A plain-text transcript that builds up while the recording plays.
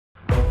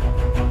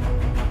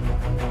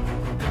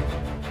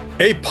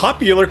a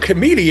popular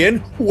comedian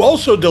who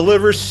also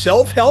delivers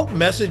self-help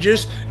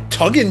messages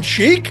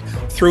tongue-in-cheek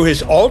through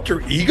his alter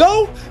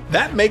ego?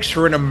 That makes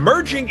her an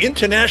emerging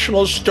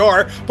international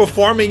star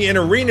performing in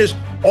arenas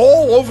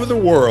all over the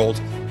world.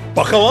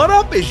 Buckle on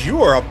up as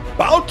you are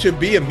about to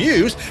be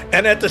amused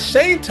and at the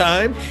same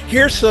time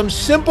hear some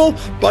simple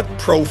but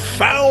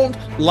profound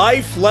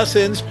life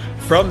lessons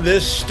from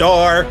this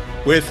star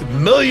with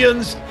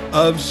millions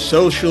of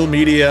social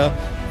media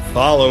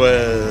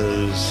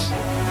followers.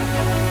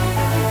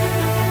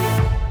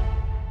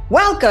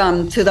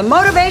 Welcome to the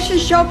Motivation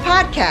Show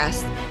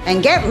podcast,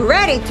 and get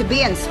ready to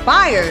be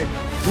inspired,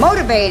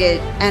 motivated,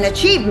 and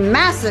achieve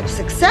massive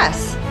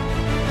success.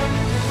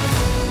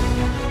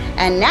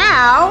 And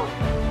now,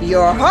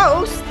 your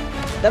host,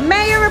 the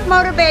mayor of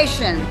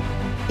motivation,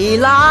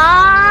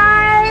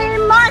 Eli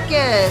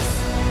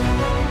Marcus.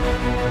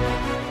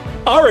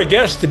 Our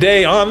guest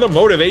today on the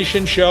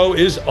Motivation Show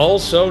is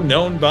also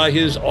known by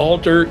his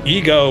alter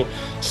ego,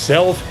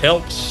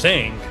 Self-Help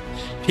Sing.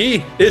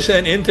 He is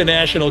an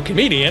international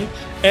comedian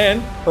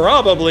and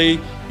probably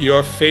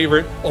your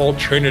favorite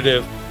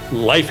alternative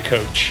life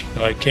coach.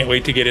 I can't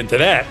wait to get into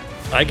that.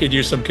 I could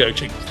use some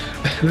coaching.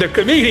 The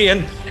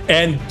comedian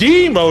and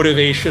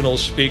demotivational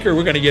speaker,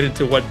 we're going to get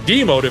into what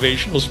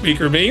demotivational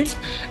speaker means,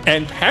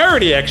 and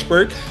parody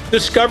expert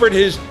discovered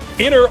his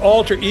inner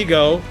alter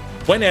ego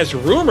when, as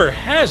rumor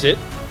has it,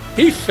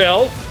 he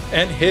fell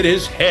and hit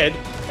his head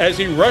as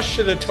he rushed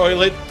to the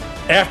toilet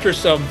after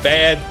some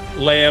bad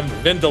lamb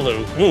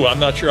vindaloo. Ooh, I'm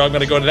not sure I'm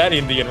going to go to that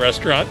Indian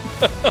restaurant.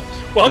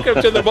 Welcome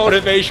to the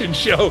Motivation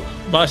Show,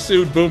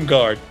 MASOOD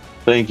BOOMGAARD.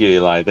 Thank you,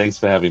 Eli. Thanks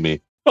for having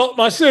me. Well,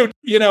 MASOOD,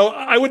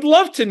 I would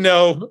love to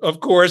know, of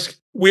course,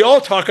 we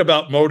all talk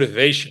about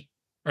motivation,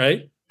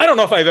 right? I don't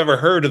know if I've ever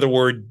heard of the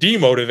word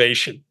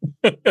demotivation.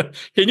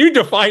 Can you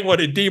define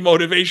what a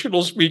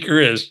demotivational speaker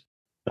is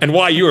and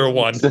why you are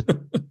one?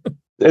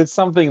 It's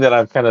something that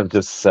I've kind of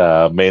just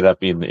made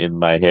up in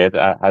my head.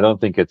 I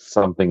don't think it's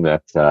something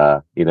that,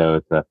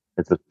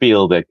 it's a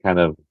field that kind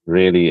of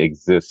really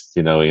exists,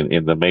 in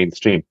the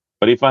mainstream.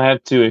 But if I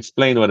had to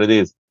explain what it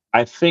is,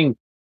 I think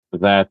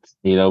that,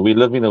 we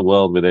live in a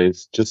world where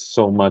there's just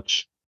so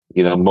much,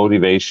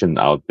 motivation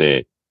out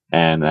there.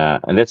 And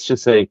let's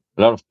just say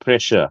a lot of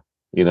pressure,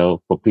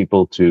 for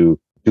people to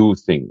do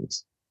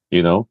things,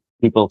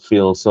 people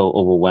feel so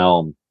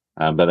overwhelmed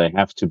that they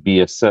have to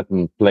be a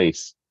certain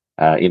place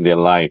in their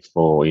life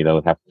or,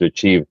 have to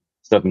achieve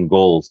certain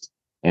goals.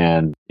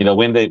 And,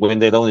 when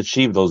they don't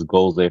achieve those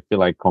goals, they feel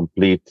like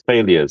complete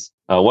failures.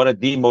 What a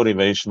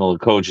demotivational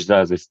coach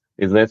does is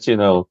lets you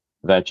know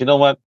that,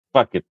 what,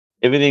 fuck it.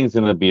 Everything's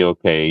going to be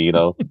okay. You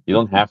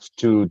don't have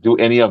to do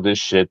any of this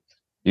shit.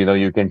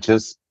 You can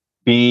just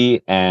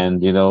be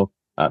and,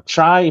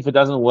 try. If it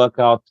doesn't work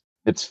out,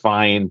 it's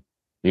fine.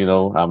 We're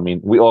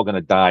all going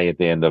to die at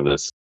the end of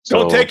this. So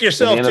don't take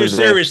yourself too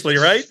seriously,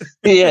 right?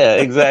 Yeah,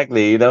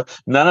 exactly.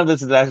 None of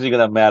this is actually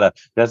going to matter.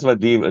 That's what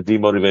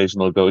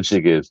demotivational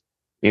coaching is,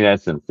 in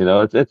essence.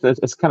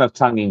 It's kind of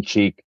tongue in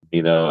cheek.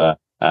 Send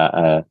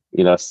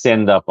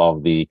up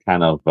of the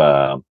kind of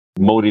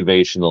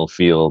motivational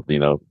field.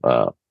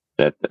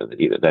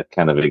 That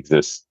kind of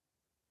exists.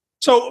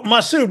 So,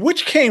 MASOOD,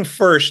 which came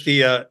first,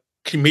 the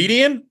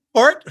comedian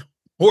part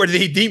or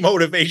the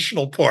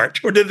demotivational part,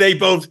 or did they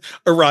both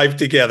arrive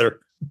together?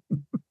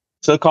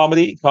 So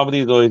comedy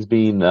has always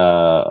been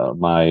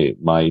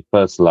my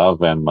first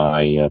love and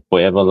my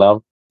forever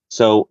love.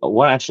 So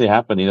what actually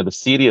happened, the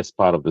serious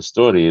part of the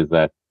story is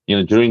that,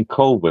 during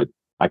COVID,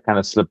 I kind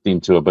of slipped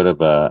into a bit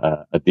of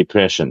a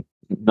depression,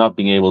 not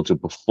being able to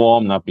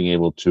perform, not being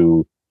able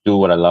to do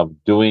what I love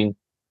doing.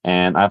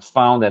 And I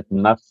found that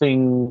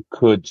nothing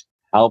could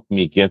help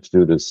me get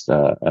through this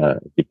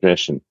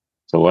depression.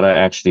 So what I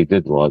actually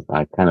did was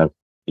I kind of,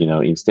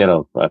 instead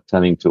of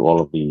turning to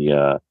all of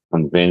the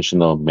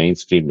conventional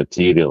mainstream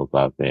materials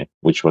out there,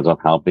 which was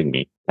not helping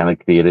me, kind of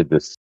created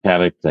this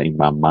character in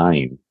my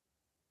mind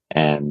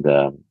and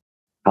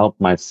helped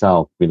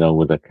myself,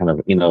 with a kind of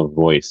inner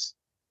voice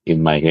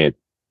in my head.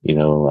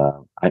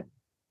 The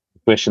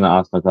question I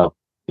asked myself,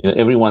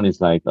 everyone is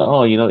like,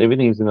 oh,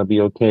 everything's going to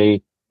be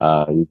okay.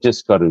 You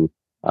just got to,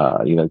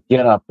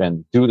 get up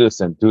and do this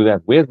and do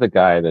that. Where's the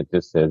guy that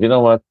just says, you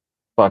know what?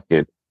 Fuck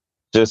it.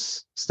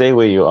 Just stay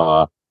where you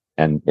are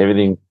and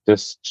everything,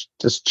 just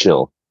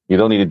chill. You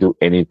don't need to do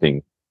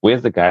anything.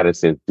 Where's the guy that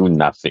says do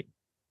nothing?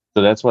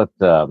 So that's what,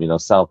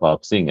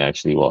 self-help sing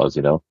actually was,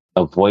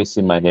 a voice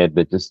in my head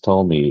that just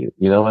told me,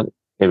 what?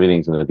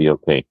 Everything's going to be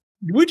okay.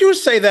 Would you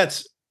say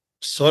that's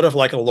sort of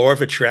like a law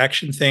of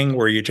attraction thing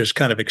where you just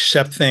kind of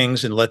accept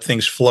things and let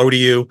things flow to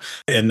you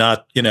and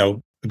not,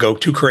 go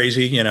too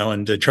crazy,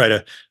 and to try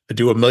to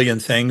do a million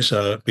things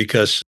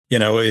because,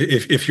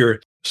 if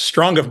you're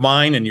strong of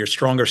mind and you're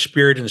strong of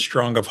spirit and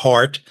strong of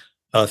heart,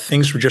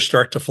 things would just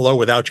start to flow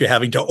without you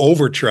having to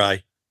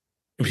over-try.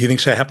 If you think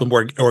so, happen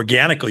more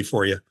organically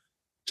for you.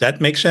 Does that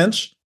make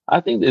sense?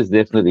 I think there's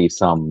definitely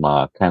some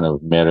kind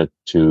of merit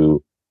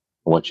to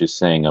what you're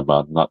saying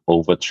about not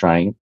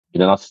over-trying.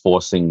 Not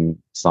forcing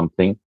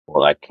something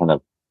or like kind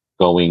of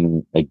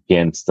going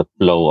against the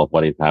flow of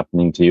what is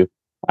happening to you.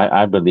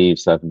 I believe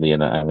certainly,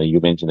 and you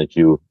mentioned that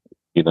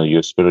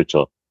you're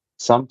spiritual.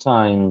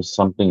 Sometimes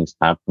something's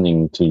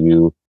happening to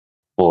you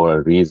for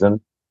a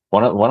reason.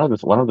 One of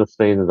the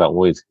phrases I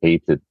always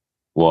hated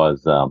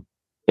was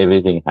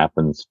everything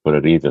happens for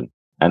a reason,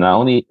 and I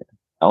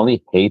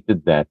only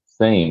hated that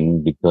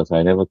saying because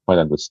I never quite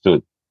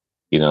understood,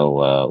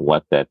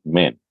 what that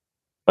meant.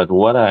 But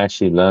what I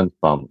actually learned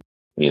from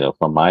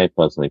my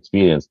personal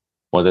experience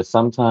was that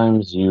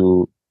sometimes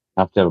you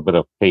have to have a bit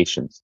of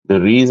patience. The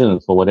reason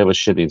for whatever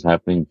shit is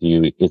happening to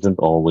you isn't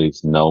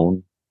always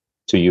known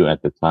to you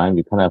at the time.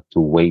 You kind of have to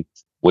wait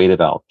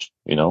it out,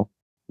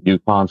 You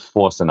can't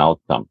force an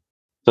outcome.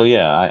 So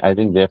yeah, I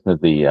think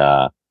definitely,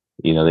 there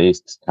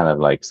is kind of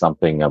like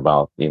something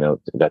about,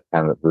 that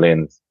kind of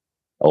lens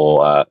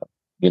or,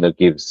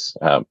 gives,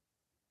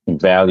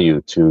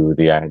 value to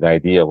the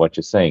idea of what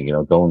you're saying.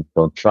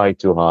 Don't try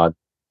too hard.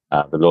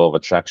 The law of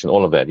attraction,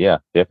 all of that. Yeah,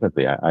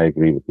 definitely. I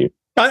agree with you.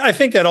 I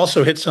think that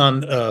also hits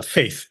on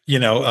faith. You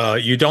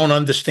don't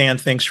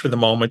understand things for the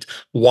moment.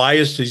 Why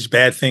is these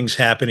bad things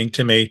happening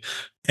to me,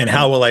 and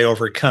how will I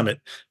overcome it?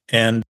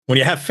 And when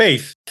you have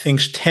faith,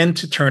 things tend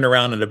to turn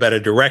around in a better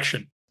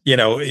direction.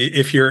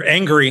 If you're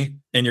angry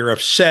and you're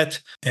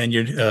upset and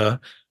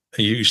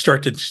you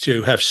start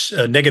to have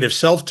negative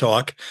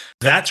self-talk,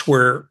 that's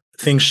where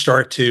things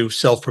start to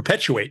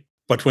self-perpetuate.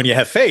 But when you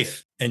have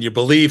faith and you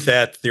believe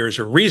that there's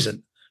a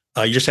reason,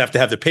 you just have to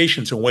have the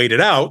patience and wait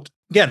it out.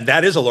 Again,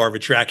 that is a law of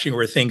attraction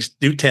where things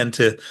do tend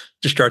to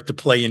start to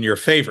play in your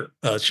favor.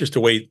 It's just the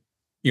way the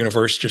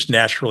universe just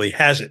naturally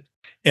has it.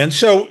 And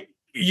so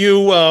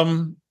you,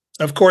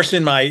 of course,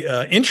 in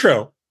my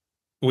intro,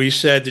 we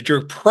said that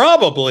you're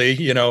probably,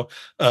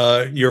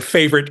 your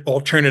favorite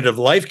alternative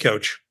life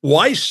coach.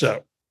 Why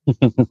so?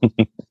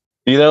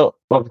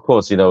 Of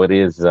course, it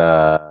is,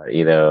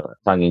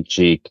 tongue in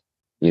cheek,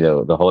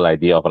 the whole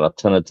idea of an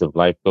alternative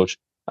life coach.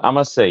 I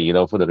must say,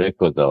 for the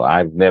record, though,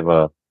 I've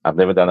never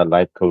done a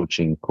life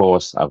coaching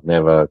course. I've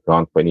never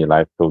gone for any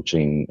life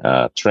coaching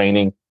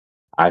training.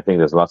 I think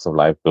there's lots of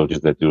life coaches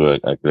that do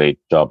a great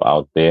job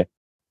out there.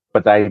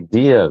 But the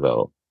idea,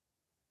 though,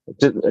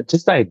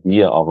 just the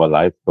idea of a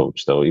life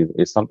coach, though,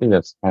 is something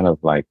that's kind of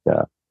like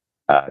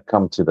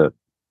come to the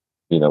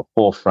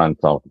forefront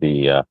of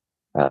the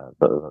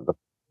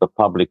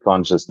public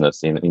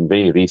consciousness in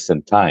very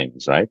recent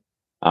times, right?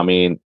 I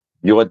mean,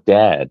 your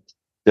dad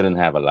didn't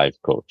have a life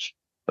coach,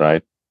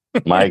 right?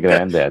 My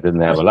granddad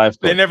didn't have a life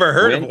coach. They never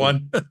heard of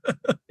one.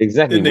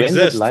 Exactly.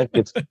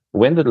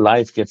 When did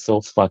life get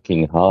so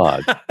fucking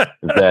hard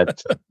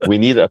that we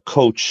need a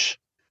coach?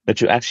 That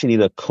you actually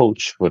need a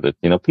coach for it.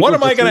 What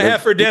am I going to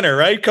have for dinner?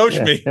 Right? Coach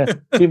me.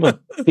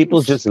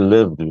 People just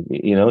lived.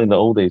 In the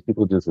old days,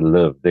 people just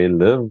lived. They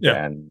lived,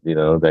 and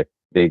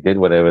they did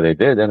whatever they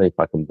did, and they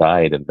fucking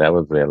died, and that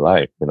was their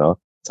life.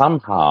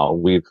 Somehow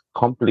we've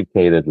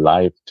complicated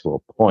life to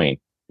a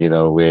point,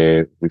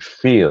 where we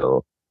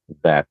feel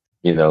that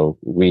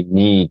we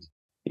need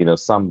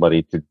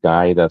somebody to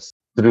guide us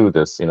through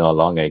this,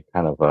 along a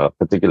kind of a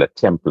particular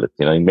template.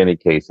 In many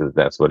cases,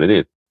 that's what it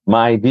is.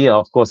 My idea,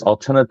 of course,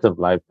 alternative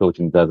life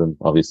coaching doesn't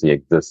obviously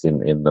exist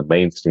in the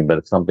mainstream, but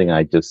it's something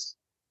I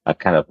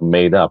kind of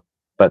made up.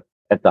 But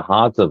at the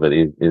heart of it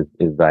is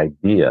the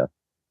idea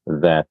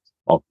that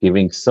of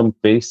giving some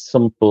very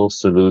simple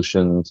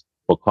solutions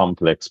for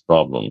complex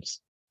problems,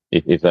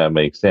 if that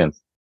makes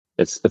sense.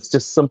 It's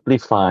just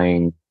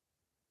simplifying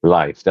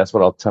life. That's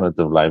what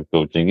alternative life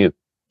coaching is.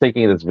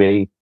 Taking this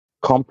very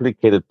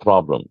complicated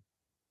problem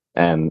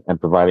and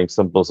providing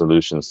simple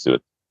solutions to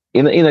it.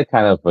 In a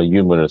kind of a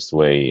humorous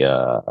way,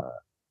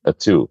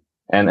 too.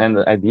 And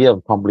the idea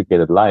of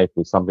complicated life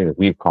is something that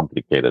we've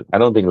complicated. I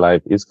don't think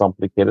life is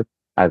complicated.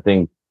 I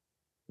think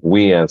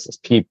we as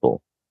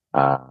people,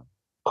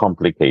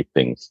 complicate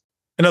things.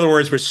 In other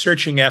words, we're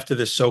searching after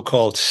this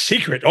so-called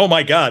secret. Oh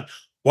my God,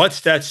 what's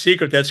that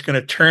secret that's going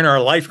to turn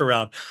our life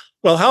around?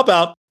 Well, how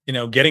about,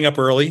 getting up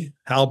early?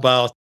 How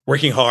about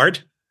working hard?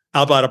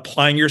 How about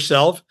applying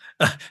yourself?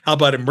 How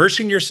about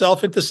immersing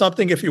yourself into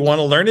something if you want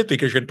to learn it?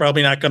 Because you're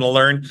probably not going to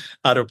learn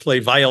how to play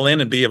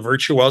violin and be a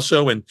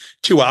virtuoso in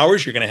 2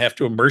 hours. You're going to have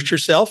to immerse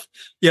yourself.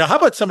 How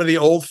about some of the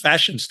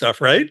old-fashioned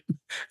stuff, right?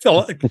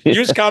 So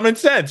use common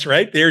sense,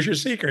 right? There's your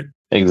secret.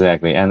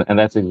 Exactly. And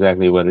that's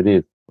exactly what it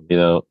is.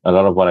 A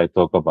lot of what I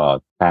talk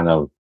about kind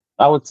of,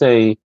 I would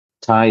say,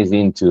 ties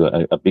into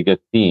a bigger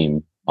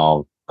theme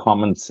of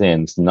common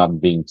sense not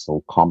being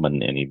so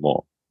common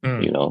anymore,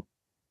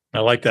 I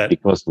like that.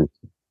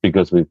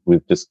 Because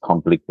we've just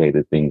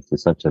complicated things to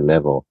such a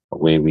level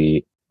where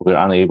we're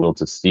unable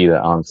to see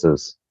the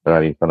answers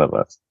right in front of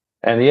us.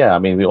 And yeah, I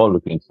mean, we're all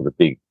looking for the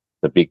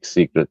big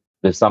secret.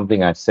 There's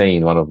something I say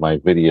in one of my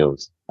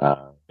videos.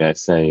 I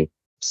say,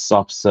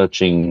 stop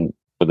searching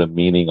for the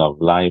meaning of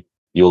life.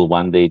 You'll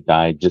one day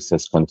die just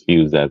as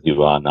confused as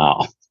you are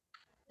now.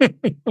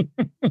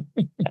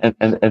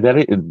 and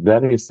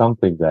that is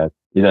something that,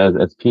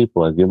 as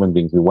people, as human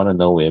beings, we want to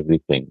know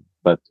everything.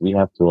 But we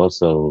have to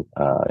also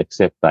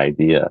accept the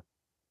idea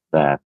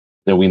that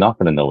we're not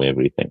going to know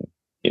everything.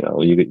 You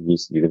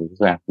just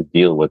have to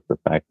deal with the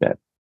fact that,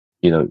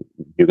 your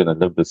you're going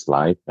to live this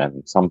life,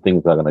 and some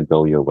things are going to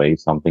go your way,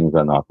 some things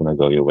are not going to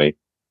go your way.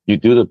 You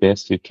do the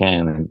best you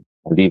can and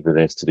leave the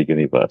rest to the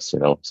universe,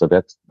 So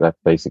that's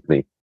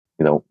basically,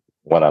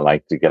 what I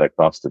like to get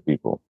across to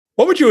people.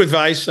 What would you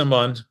advise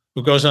someone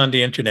who goes on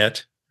the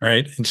internet,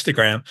 right?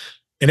 Instagram.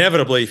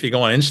 Inevitably, if you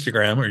go on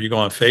Instagram or you go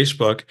on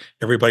Facebook,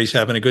 everybody's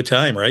having a good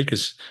time, right?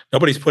 Because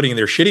nobody's putting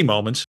their shitty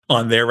moments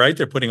on there, right?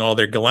 They're putting all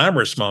their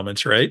glamorous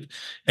moments, right?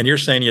 And you're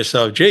saying to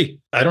yourself, gee,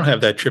 I don't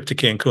have that trip to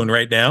Cancun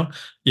right now.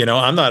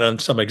 I'm not on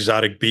some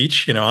exotic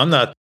beach. I'm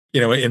not,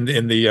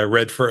 in the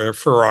red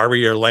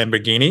Ferrari or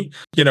Lamborghini.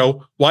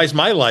 Why is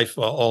my life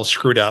all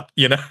screwed up?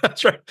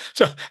 That's right.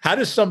 So how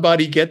does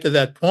somebody get to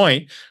that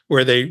point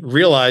where they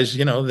realize,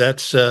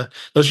 that's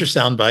those are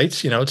sound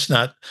bites. It's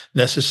not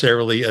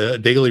necessarily a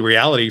daily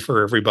reality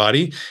for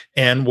everybody,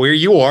 and where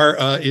you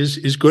are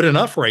is good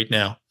enough right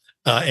now.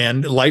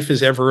 And life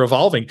is ever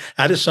evolving.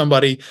 How does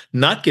somebody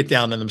not get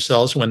down on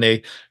themselves when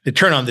they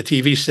turn on the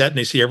TV set and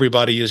they see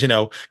everybody is,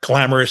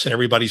 glamorous and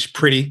everybody's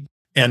pretty,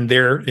 and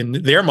they're in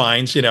their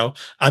minds,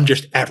 I'm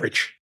just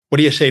average. What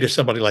do you say to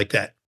somebody like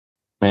that?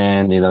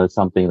 Man, it's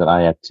something that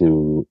I had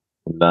to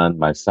learn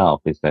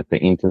myself, is that the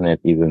internet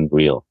isn't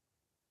real.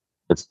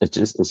 It's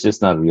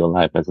just not real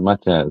life. As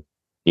much as,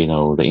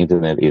 the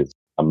internet is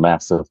a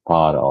massive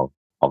part of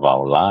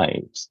our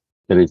lives,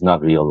 it is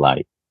not real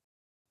life.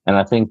 And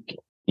I think,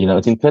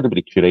 it's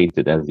incredibly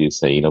curated, as you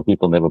say.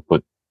 People never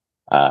put,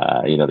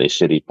 their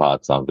shitty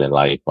parts of their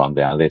life on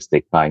there unless they're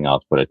crying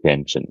out for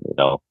attention.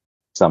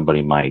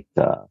 Somebody might,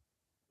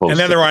 and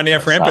then they're on there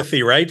for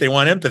empathy, right? They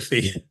want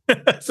empathy.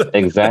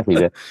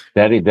 Exactly.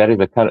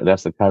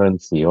 That's the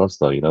currency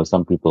also.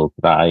 Some people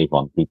thrive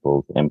on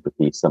people's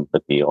empathy,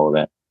 sympathy, all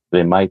that.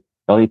 The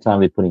only time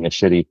they're putting a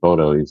shitty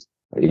photo is,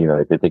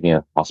 if they're taking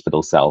a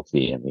hospital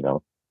selfie and,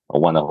 I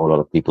want a whole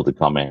lot of people to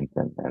comment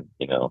and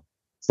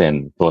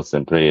send thoughts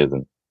and prayers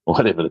and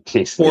whatever the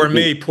case. Poor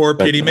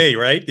pity me,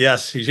 right?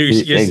 Yes. You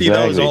see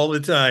those all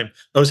the time.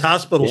 Those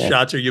hospital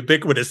shots are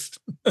ubiquitous.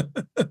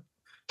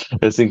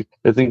 It's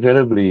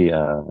incredibly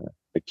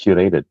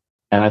curated.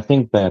 And I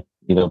think that,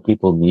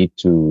 people need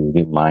to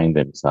remind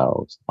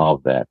themselves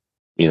of that,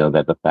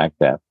 that the fact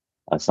that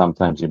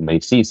sometimes you may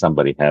see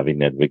somebody having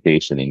that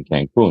vacation in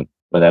Cancun,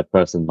 but that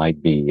person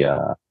might be,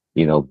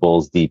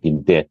 balls deep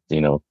in debt,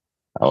 their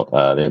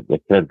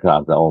credit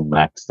cards are all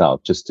maxed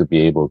out just to be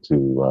able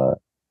to,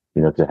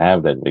 to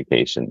have that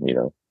vacation,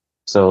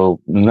 So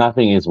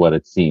nothing is what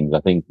it seems. I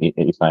think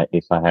if I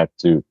had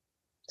to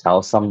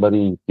tell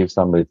somebody, give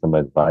somebody some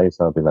advice,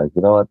 I'll be like,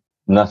 you know what?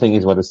 Nothing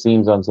is what it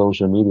seems on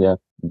social media.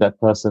 That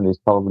person is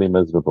probably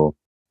miserable.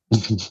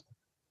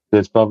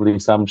 There's probably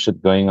some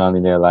shit going on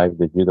in their life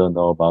that you don't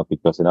know about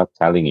because they're not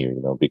telling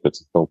you,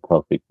 because it's so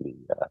perfectly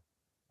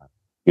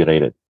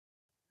curated.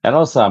 And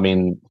also,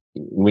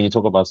 when you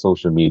talk about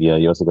social media,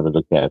 you also got to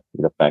look at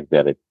the fact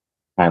that it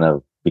kind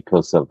of,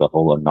 because of the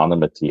whole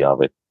anonymity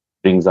of it,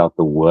 brings out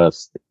the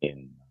worst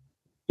in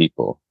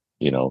people,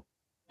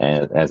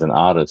 And as an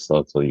artist,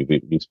 also,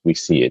 we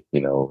see it,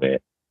 where,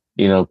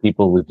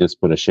 people would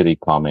just put a shitty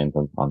comment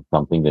on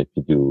something that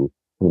you do,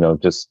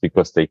 just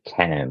because they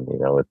can,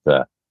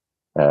 it's,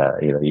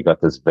 you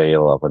got this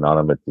veil of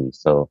anonymity.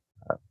 So,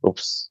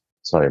 oops,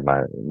 sorry,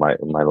 my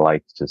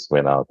light just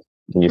went out.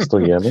 Can you still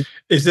hear me?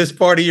 Is this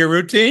part of your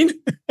routine?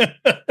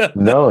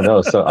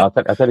 No. So I'll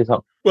tell you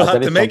something. We'll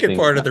have to make it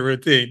part of the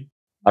routine.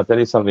 I'll tell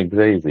you something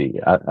crazy.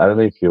 I don't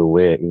know if you're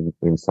aware,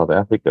 in South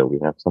Africa, we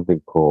have something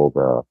called,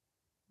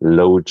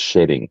 load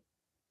shedding.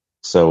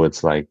 So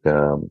it's like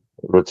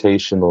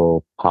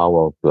rotational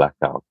power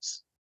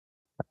blackouts.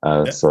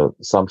 So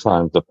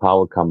sometimes the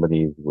power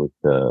companies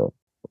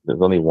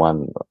there's only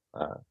one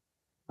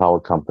power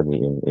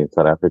company in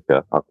South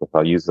Africa.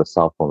 I'll use the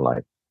cell phone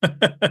line,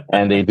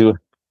 and they do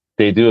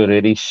a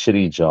really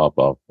shitty job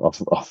of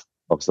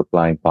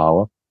supplying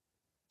power.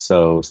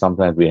 So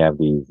sometimes we have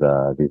these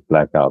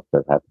blackouts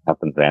that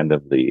happen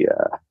randomly,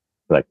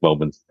 like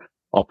moments,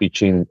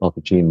 opportune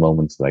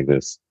moments like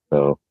this.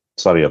 So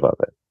sorry about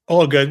that.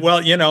 All good.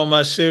 Well,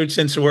 Masood,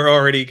 since we're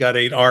already got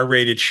an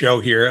R-rated show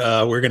here,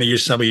 we're going to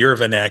use some of your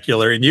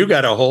vernacular, and you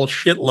got a whole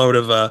shitload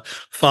of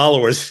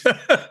followers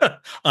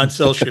on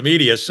social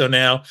media. So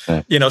now,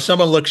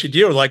 someone looks at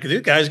you like,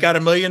 this guy's got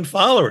 1 million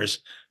followers,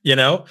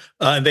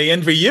 and they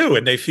envy you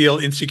and they feel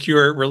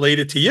insecure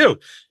related to you.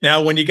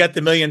 Now, when you got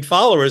the 1 million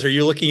followers, are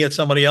you looking at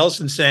somebody else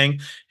and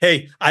saying,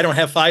 hey, I don't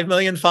have 5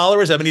 million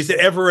followers? Is it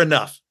ever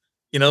enough?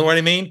 You know what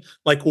I mean?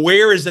 Like,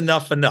 where is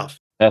enough?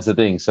 That's the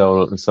thing.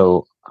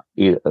 So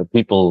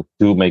people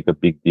do make a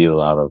big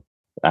deal out of.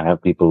 I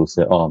have people who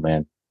say, "Oh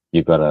man,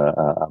 you got a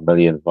 1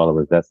 million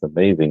followers. That's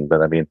amazing."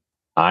 But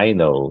I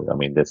know.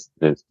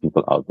 There's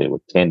people out there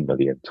with 10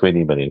 million,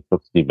 20 million,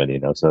 50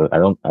 million. So I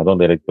don't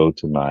let it go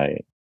to my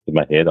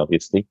head,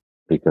 obviously,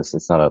 because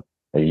it's not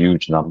a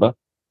huge number.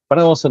 But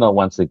I also know,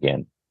 once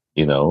again,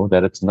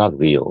 that it's not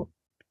real.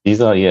 These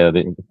are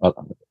I'm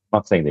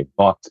not saying they're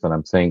bots, but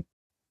I'm saying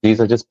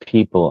these are just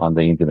people on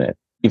the internet.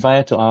 If I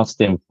had to ask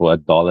them for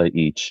 $1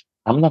 each,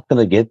 I'm not going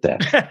to get that.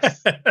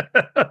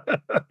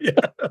 Yeah.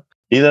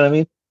 You know what I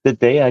mean? the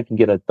day I can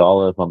get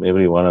 $1 from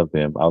every one of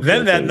them out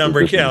Then that there,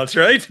 number counts,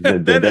 right?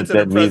 Then it's an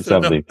that means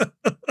impressive something.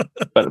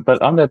 number.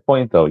 But on that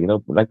point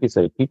though, like you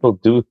say, people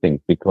do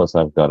think because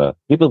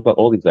people got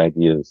all these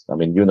ideas. I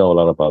mean, you know a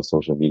lot about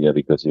social media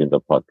because you're in the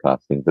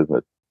podcasting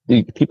business.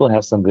 People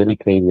have some really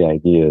crazy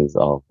ideas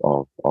of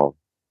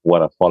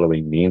what a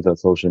following means on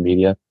social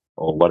media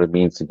or what it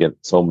means to get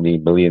so many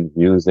million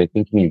views. They're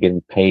thinking you're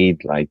getting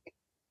paid like,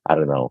 I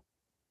don't know,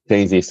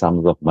 crazy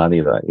sums of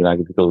money.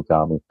 Like, people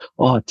tell me,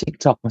 oh,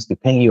 TikTok must be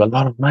paying you a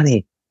lot of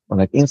money. Or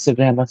like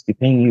Instagram must be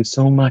paying you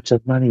so much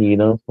of money,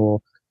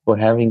 for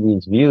having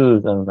these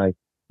views. And like,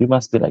 you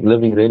must be like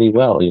living really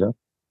well.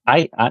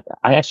 I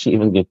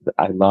actually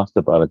I laughed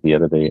about it the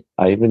other day.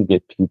 I even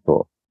get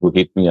people who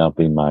hit me up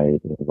in my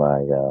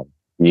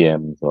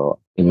DMs or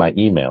in my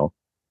email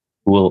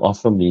who will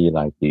offer me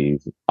like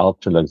these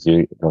ultra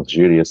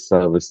luxurious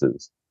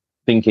services,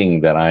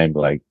 thinking that I'm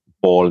like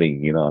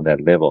balling, on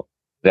that level.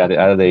 The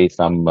other day,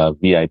 some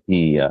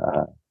VIP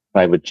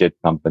private jet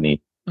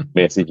company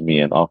messaged me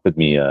and offered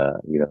me,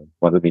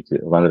 wanted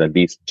to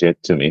lease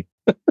jet to me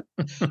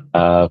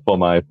for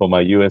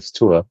my US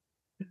tour.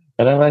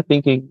 And I'm like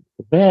thinking,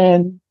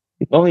 man,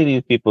 if only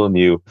these people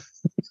knew.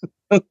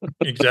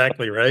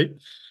 Exactly, right?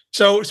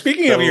 So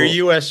speaking of your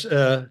U.S.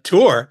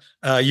 Tour,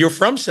 you're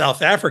from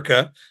South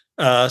Africa.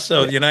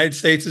 So the United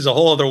States is a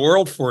whole other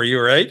world for you,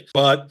 right?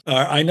 But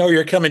I know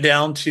you're coming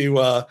down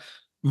to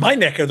my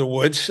neck of the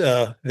woods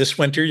this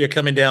winter. You're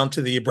coming down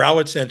to the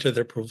Broward Center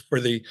for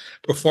the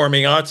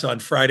Performing Arts on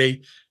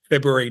Friday,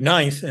 February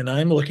 9th. And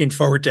I'm looking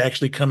forward to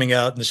actually coming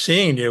out and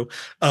seeing you.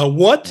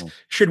 What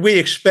should we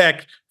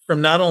expect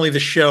from not only the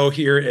show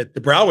here at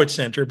the Broward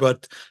Center,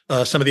 but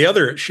some of the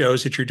other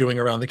shows that you're doing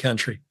around the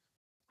country?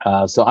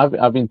 So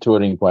I've been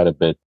touring quite a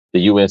bit.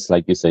 The US,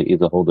 like you say,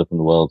 is a whole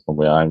different world from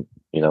where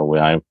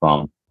I'm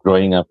from.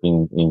 Growing up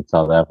in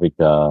South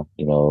Africa,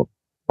 from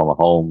a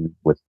home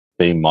with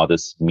very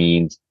modest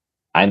means,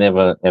 I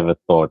never ever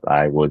thought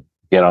I would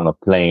get on a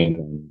plane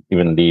and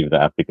even leave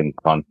the African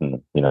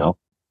continent,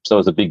 So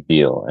it's a big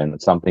deal, and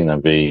it's something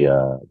I'm very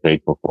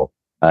grateful for.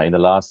 In the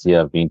last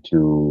year, I've been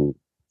to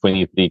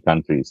 23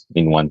 countries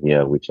in 1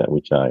 year, which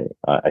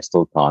I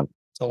still can't.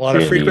 It's a lot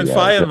of frequent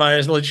flyer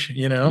mileage,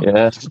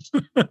 Yeah.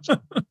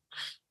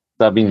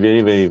 So I've been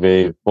very, very,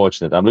 very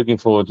fortunate. I'm looking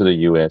forward to the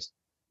US.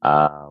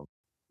 I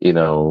hear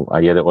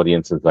the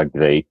audiences are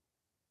great.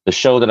 The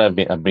show that I'm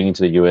bringing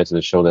to the US is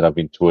a show that I've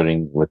been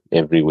touring with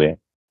everywhere.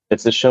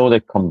 It's a show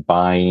that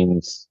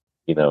combines,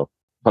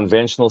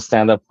 conventional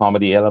stand-up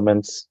comedy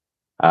elements,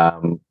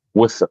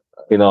 with,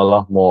 a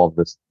lot more of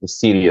the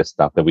serious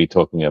stuff that we're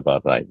talking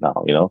about right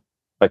now,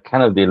 but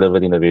kind of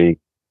delivered in a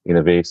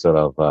very sort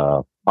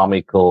of,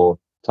 comical,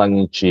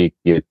 tongue-in-cheek,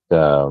 yet,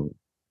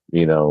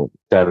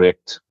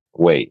 direct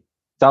way.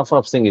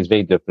 Self-help thing is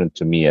very different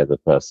to me as a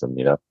person,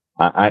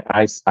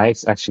 I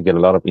actually get a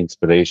lot of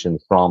inspiration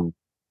from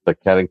the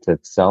character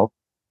itself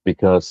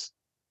because,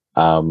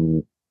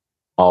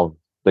 of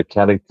the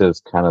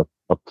character's kind of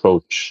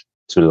approach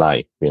to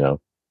life,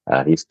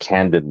 his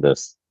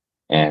candidness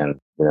and,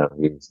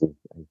 he's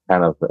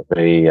kind of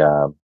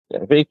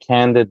very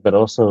candid, but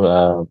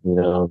also,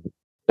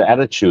 the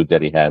attitude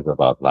that he has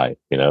about life,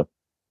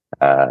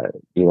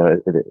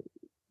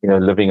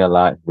 living a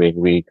life where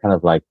we kind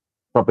of like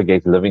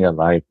propagate living a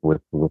life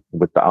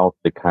without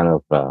the kind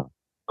of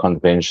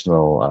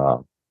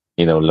conventional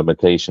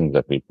limitations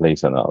that we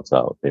place on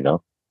ourselves,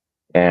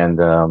 and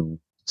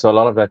so a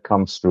lot of that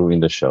comes through in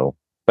the show.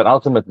 But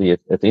ultimately,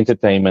 it's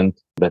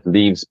entertainment that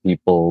leaves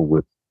people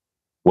with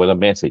a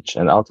message,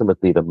 and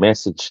ultimately the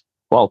message.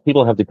 Well,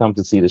 people have to come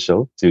to see the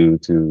show to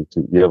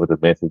hear what the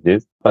message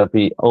is. But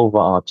the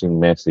overarching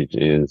message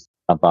is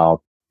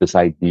about this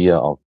idea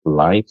of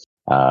life,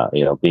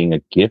 being a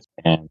gift,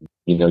 and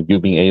you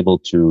being able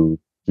to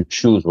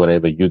choose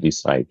whatever you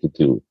decide to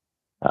do,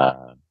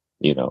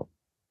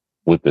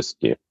 with this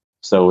gift.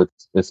 So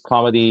it's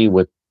comedy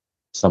with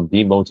some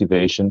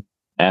demotivation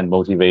and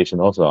motivation.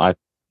 Also, I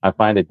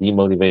find that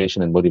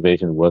demotivation and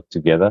motivation work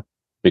together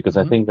because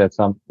I think that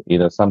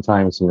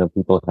sometimes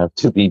people have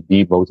to be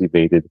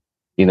demotivated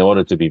in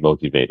order to be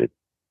motivated,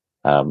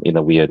 in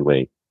a weird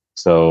way.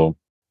 So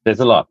there's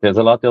a lot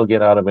they'll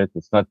get out of it.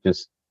 It's not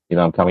just,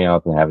 I'm coming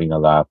out and having a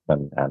laugh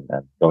and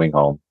going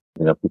home.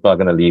 People are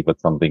going to leave with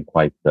something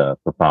quite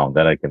profound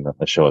that I can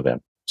assure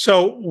them.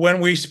 So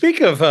when we speak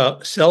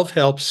of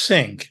self-help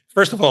sing,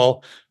 first of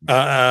all,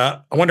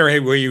 I wonder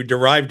where you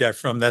derived that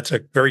from. That's a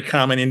very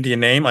common Indian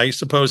name, I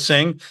suppose,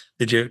 Singh.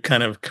 Did you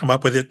kind of come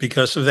up with it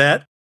because of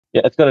that?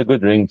 Yeah, it's got a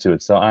good ring to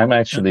it. So I'm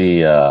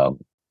actually,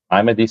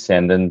 I'm a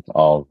descendant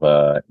of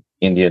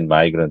Indian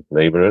migrant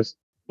laborers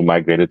who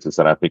migrated to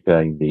South Africa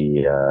in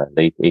the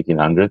late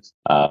 1800s.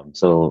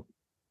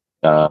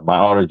 My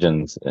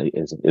origins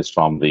is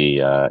from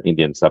the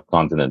Indian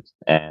subcontinent.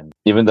 And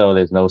even though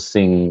there's no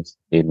Singhs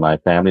in my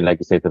family, like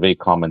you say, it's a very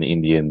common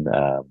Indian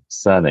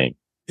surname.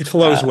 It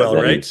flows well,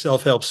 right?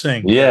 Self-help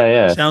Singh.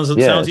 Yeah. Sounds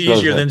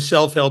easier than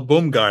self-help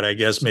BOOMGAARD, I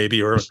guess,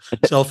 maybe, or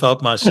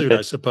self-help MASOOD,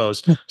 I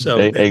suppose. So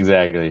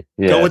exactly.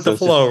 Yeah. Go with the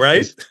flow,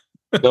 right?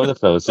 Go with the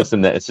flow. It's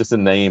just a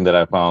name that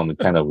I found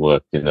kind of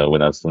worked,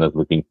 when I was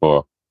looking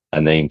for a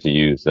name to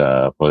use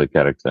for the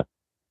character.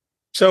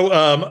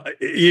 So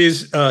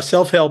is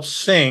Self-Help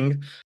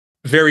Sing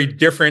very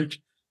different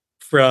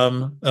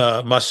from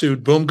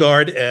MASOOD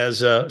BOOMGAARD, as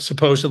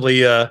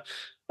supposedly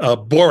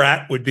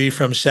Borat would be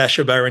from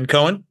Sacha Baron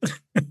Cohen?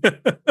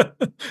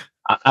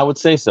 I would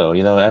say so.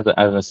 As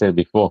I said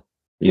before,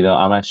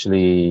 I'm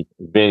actually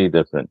very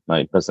different.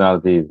 My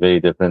personality is very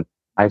different.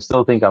 I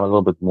still think I'm a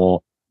little bit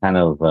more kind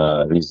of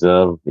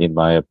reserved in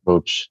my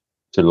approach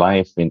to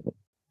life.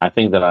 I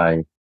think that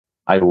I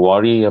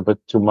worry a bit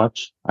too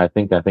much. I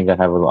think I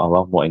have a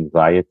lot more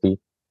anxiety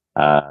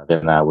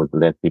than I would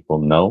let people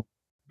know.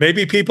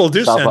 Maybe people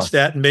do sense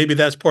that, and maybe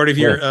that's part of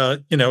your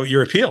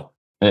your appeal.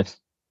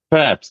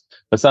 Perhaps,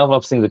 but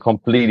Self-Help is a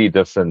completely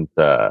different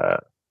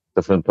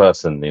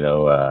person.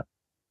 The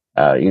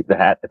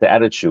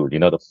attitude,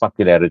 the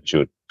fucking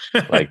attitude,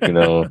 like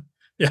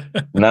Yeah.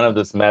 none of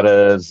this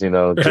matters.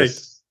 Right.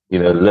 Just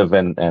live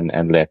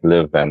and let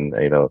live, and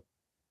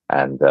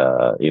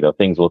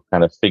things will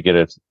kind of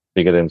figure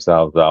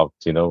themselves out.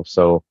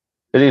 So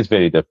it is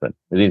very different.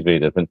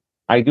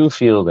 I do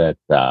feel that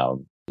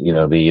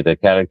the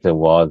character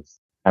was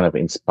kind of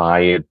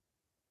inspired,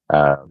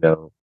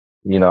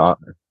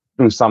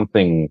 through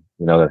something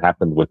that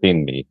happened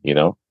within me.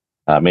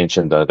 I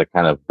mentioned the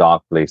kind of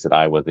dark place that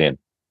I was in.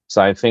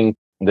 So I think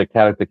the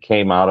character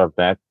came out of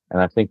that,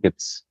 and I think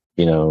it's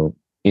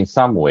in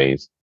some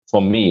ways,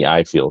 for me,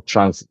 I feel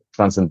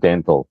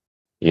transcendental.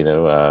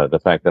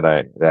 The fact that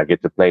I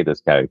get to play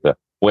this character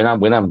when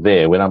I'm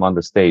there, when I'm on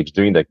the stage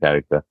doing that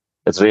character,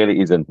 it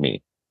really isn't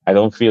me. I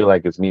don't feel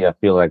like it's me. I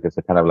feel like it's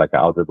a kind of like an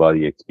out of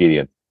body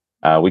experience,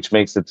 which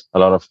makes it a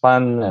lot of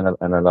fun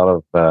and a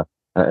lot of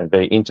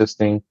very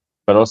interesting,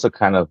 but also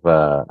kind of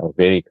a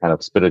very kind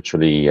of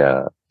spiritually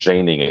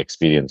draining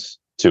experience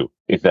too,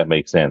 if that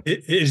makes sense.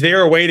 Is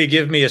there a way to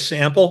give me a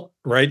sample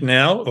right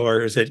now,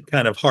 or is it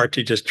kind of hard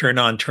to just turn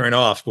on, turn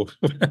off?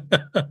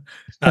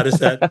 How does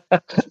that?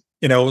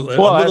 A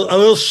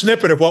little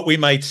snippet of what we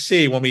might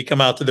see when we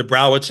come out to the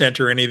Broward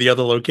Center or any of the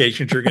other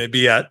locations you're going to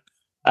be at.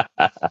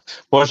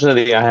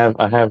 Fortunately, I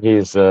have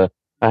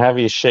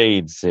his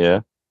shades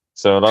here,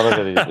 so a lot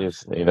of it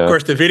is Of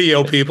course, the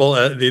video people,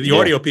 the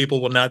audio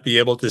people will not be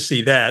able to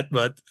see that,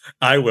 but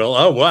I will.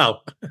 Oh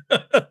wow!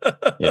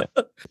 Yeah.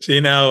 See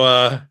now.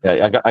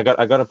 I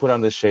got to put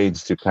on the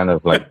shades to kind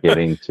of like get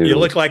into. You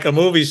look like a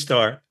movie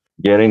star.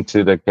 Get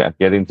into the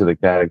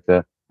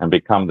character and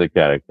become the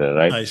character,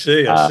 right? I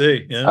see.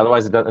 Yeah.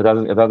 Otherwise, it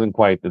doesn't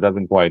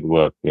quite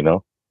work.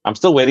 I'm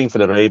still waiting for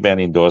the Ray-Ban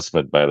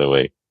endorsement, by the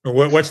way.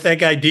 What's that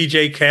guy,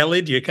 DJ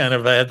Khaled? You kind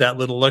of had that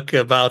little look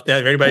about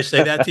that. Anybody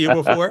say that to you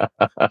before?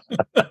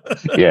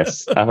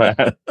 Yes, I've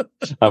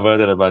heard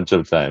it a bunch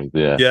of times.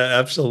 Yeah,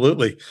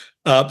 absolutely.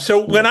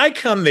 So when I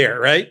come there,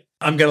 right,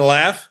 I'm going to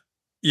laugh.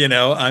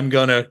 I'm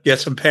going to get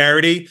some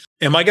parody.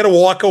 Am I going to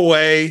walk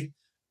away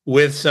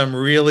with some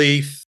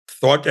really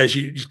thought, as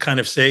you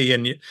kind of say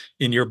in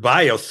your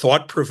bio,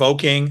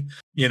 thought-provoking,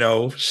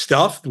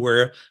 stuff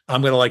where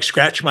I'm going to like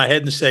scratch my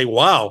head and say,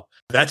 "Wow,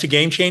 that's a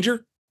game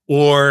changer"?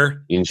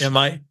 Or am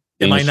I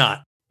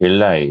not?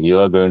 You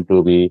are going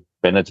to be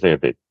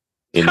penetrated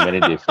in many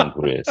different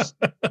ways.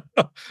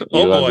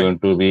 You are going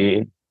to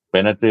be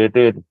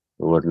penetrated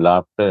with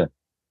laughter,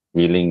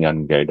 healing,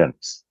 and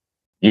guidance.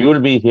 You will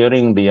be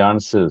hearing the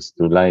answers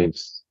to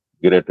life's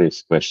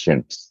greatest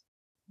questions.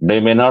 They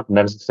may not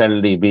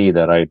necessarily be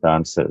the right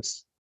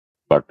answers,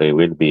 but they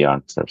will be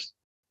answers.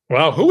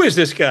 Wow, who is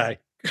this guy?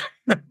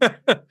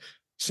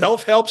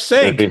 Self-Help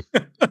Sing.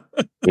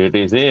 It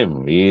is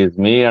him. He is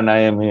me, and I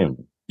am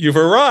him. You've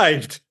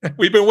arrived.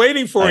 We've been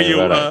waiting for you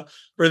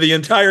for the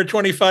entire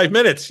 25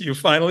 minutes. You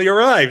finally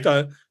arrived.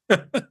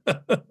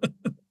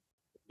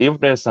 If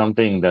there's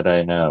something that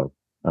I have,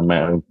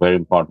 a very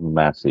important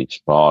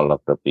message for all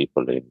of the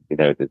people in the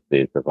United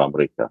States of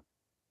America,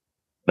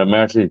 the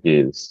message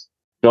is: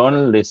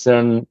 don't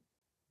listen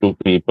to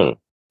people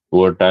who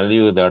will tell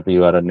you that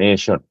you are a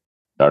nation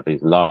that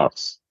is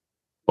lost,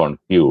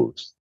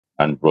 confused,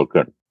 and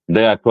broken.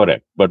 They are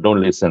correct, but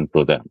don't listen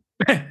to them.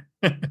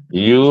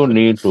 You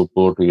need to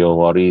put your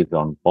worries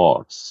on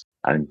pause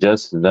and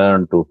just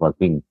learn to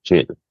fucking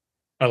chill.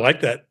 I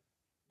like that.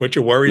 Put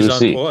your worries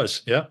on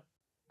pause. Yeah.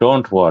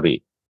 Don't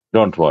worry.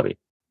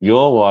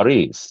 Your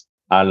worries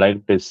are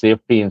like the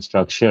safety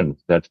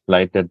instructions that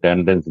flight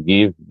attendants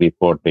give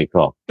before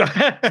takeoff.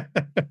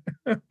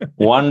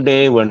 One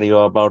day when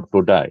you're about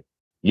to die,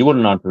 you will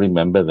not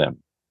remember them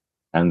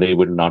and they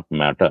will not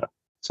matter.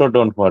 So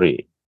don't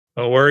worry.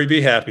 Don't worry,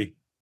 be happy.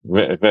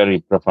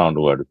 Very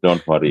profound word.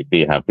 Don't worry,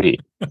 be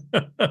happy.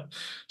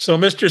 So,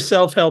 Mr.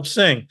 Self-Help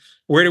Sing,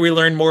 where do we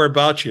learn more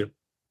about you?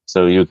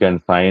 So you can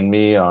find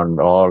me on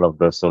all of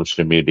the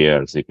social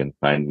medias. You can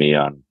find me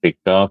on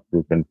TikTok.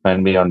 You can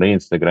find me on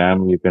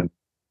Instagram.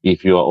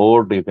 If you are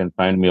old, you can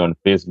find me on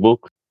Facebook.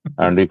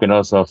 And you can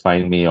also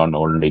find me on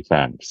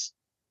OnlyFans.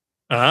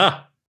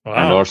 Wow.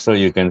 And also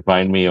you can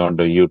find me on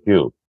the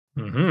YouTube.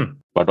 Mm-hmm.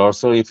 But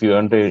also, if you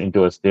enter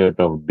into a state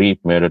of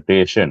deep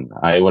meditation,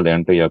 I will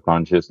enter your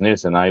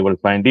consciousness and I will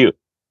find you.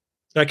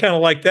 I kind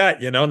of like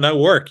that, no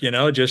work,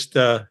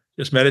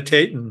 just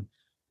meditate and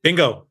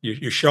bingo,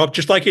 you show up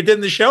just like you did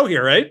in the show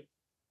here, right?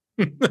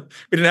 We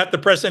didn't have to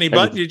press any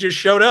button. You just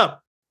showed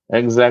up.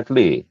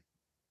 Exactly.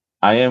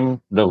 I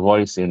am the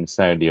voice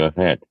inside your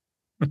head.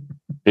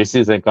 This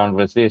is a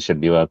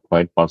conversation you are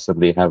quite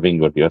possibly having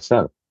with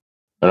yourself.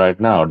 Right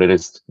now,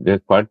 there's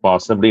quite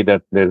possibly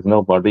that there's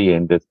nobody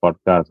in this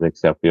podcast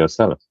except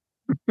yourself.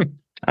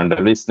 And the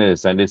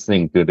listeners are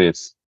listening to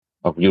this,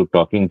 of you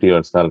talking to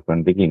yourself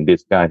and thinking,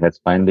 this guy has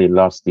finally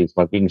lost his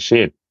fucking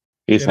shit.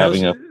 He's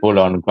having a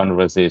full-on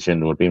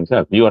conversation with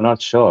himself. You are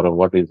not sure of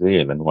what is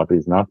real and what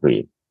is not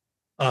real.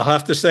 I'll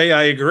have to say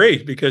I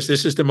agree, because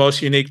this is the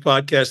most unique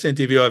podcast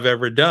interview I've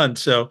ever done.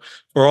 So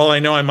for all I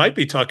know, I might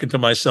be talking to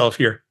myself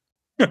here.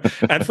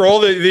 And for all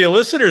the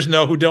listeners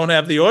know who don't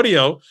have the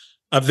audio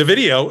of the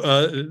video,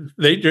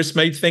 they just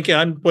may think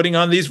I'm putting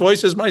on these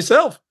voices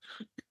myself.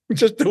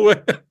 Just do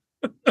it.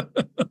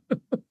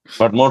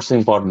 But most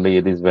importantly,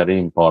 it is very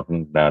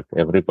important that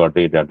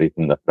everybody that is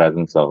in the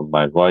presence of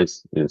my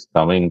voice is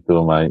coming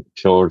to my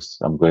shows.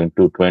 I'm going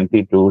to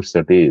 22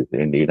 cities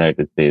in the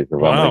United States of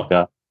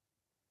America,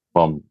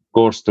 from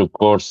coast to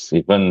coast,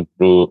 even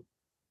through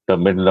the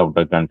middle of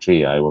the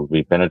country. I will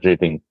be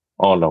penetrating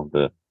all of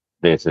the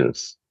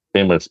places,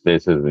 famous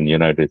places in the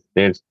United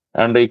States.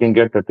 And they can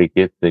get a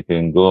ticket. They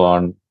can go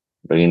on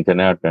the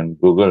internet and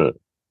Google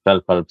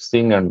self-help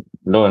sing, and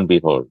lo and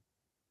behold,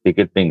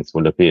 ticket things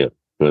will appear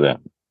to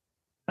them.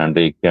 And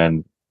they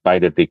can buy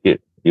the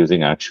ticket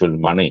using actual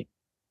money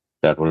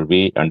that will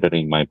be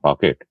entering my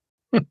pocket.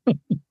 And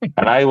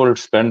I will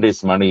spend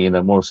this money in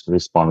the most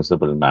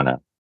responsible manner.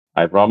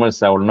 I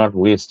promise I will not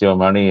waste your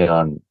money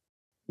on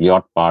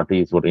yacht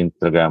parties with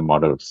Instagram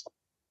models.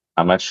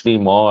 I'm actually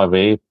more of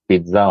a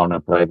pizza on a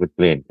private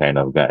plane kind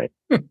of guy.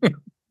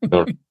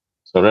 So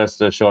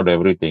rest assured,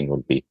 everything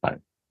will be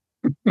fine.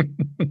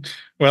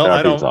 Well,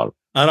 I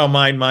don't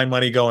mind my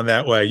money going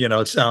that way.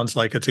 It sounds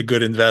like it's a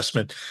good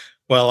investment.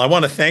 Well, I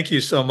want to thank you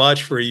so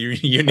much for your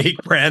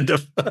unique brand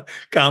of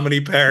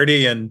comedy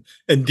parody and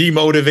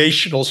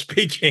demotivational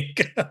speaking.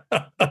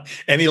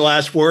 Any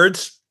last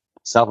words?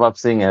 Self-help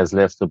Singh has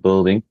left the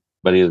building,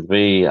 but he was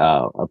very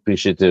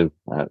appreciative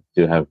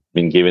to have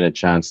been given a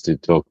chance to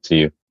talk to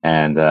you.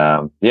 And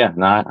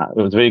it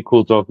was very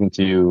cool talking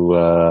to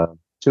you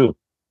too.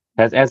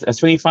 Has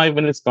 25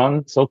 minutes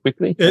gone so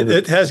quickly?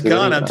 It has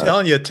gone. I'm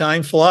telling you,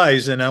 time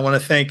flies. And I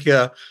want to thank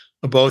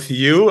both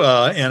you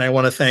and I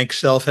want to thank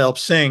Self-Help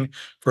Singh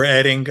for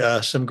adding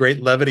some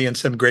great levity and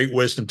some great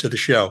wisdom to the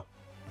show.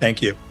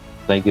 Thank you.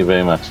 Thank you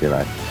very much,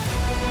 Eli.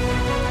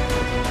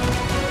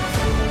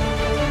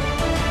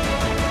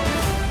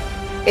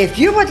 If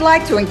you would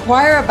like to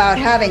inquire about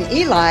having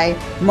Eli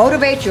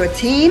motivate your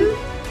team,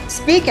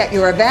 speak at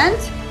your event,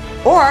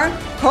 or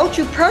coach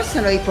you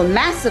personally for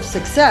massive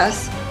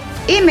success,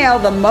 email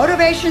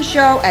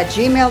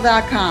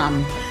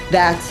themotivationshow@gmail.com.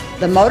 That's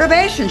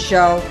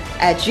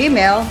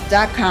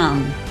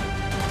themotivationshow@gmail.com.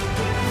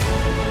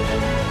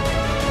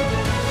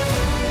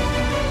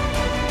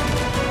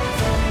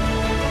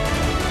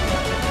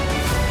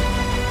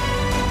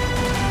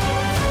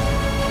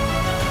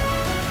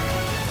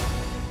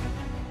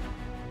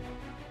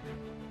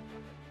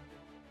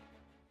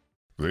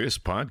 This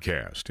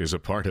podcast is a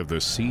part of the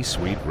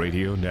C-Suite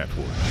Radio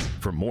Network.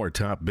 For more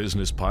top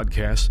business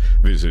podcasts,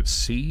 visit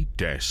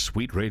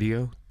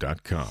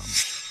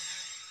c-suiteradio.com.